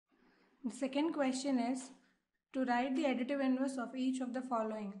The second question is to write the additive inverse of each of the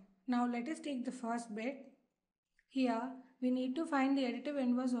following. Now let us take the first bit. Here we need to find the additive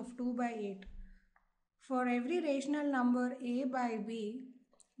inverse of 2 by 8. For every rational number a by b,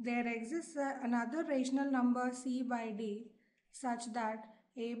 there exists another rational number c by d such that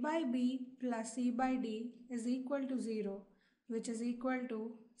a by b plus c by d is equal to 0, which is equal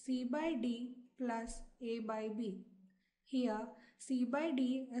to c by d plus a by b. Here c by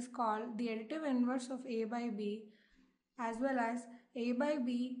d is called the additive inverse of a by b, as well as a by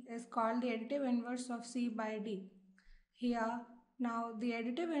b is called the additive inverse of c by d. Here now the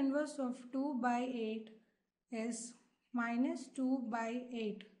additive inverse of 2 by 8 is minus 2 by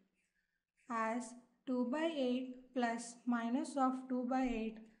 8, as 2 by 8 plus minus of 2 by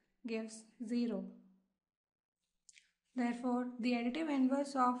 8 gives 0. Therefore, the additive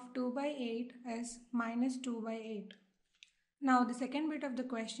inverse of 2 by 8 is minus 2 by 8. Now the second bit of the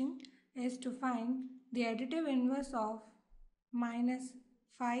question is to find the additive inverse of minus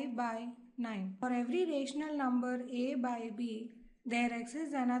 5 by 9. For every rational number a by b, there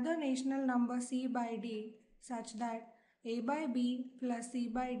exists another rational number c by d such that a by b plus c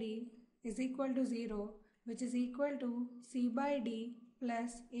by d is equal to 0, which is equal to c by d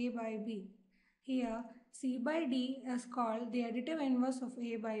plus a by b. Here c by d is called the additive inverse of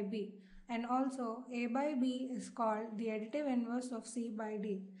a by b, and also a by b is called the additive inverse of c by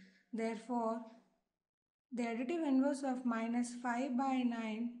d. Therefore, the additive inverse of minus 5 by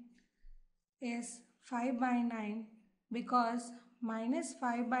 9 is 5 by 9, because minus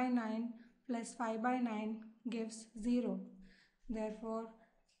 5 by 9 plus 5 by 9 gives 0. Therefore,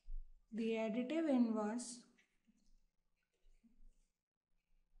 the additive inverse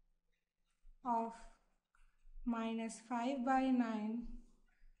of minus 5 by 9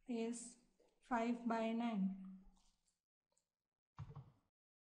 is 5 by 9.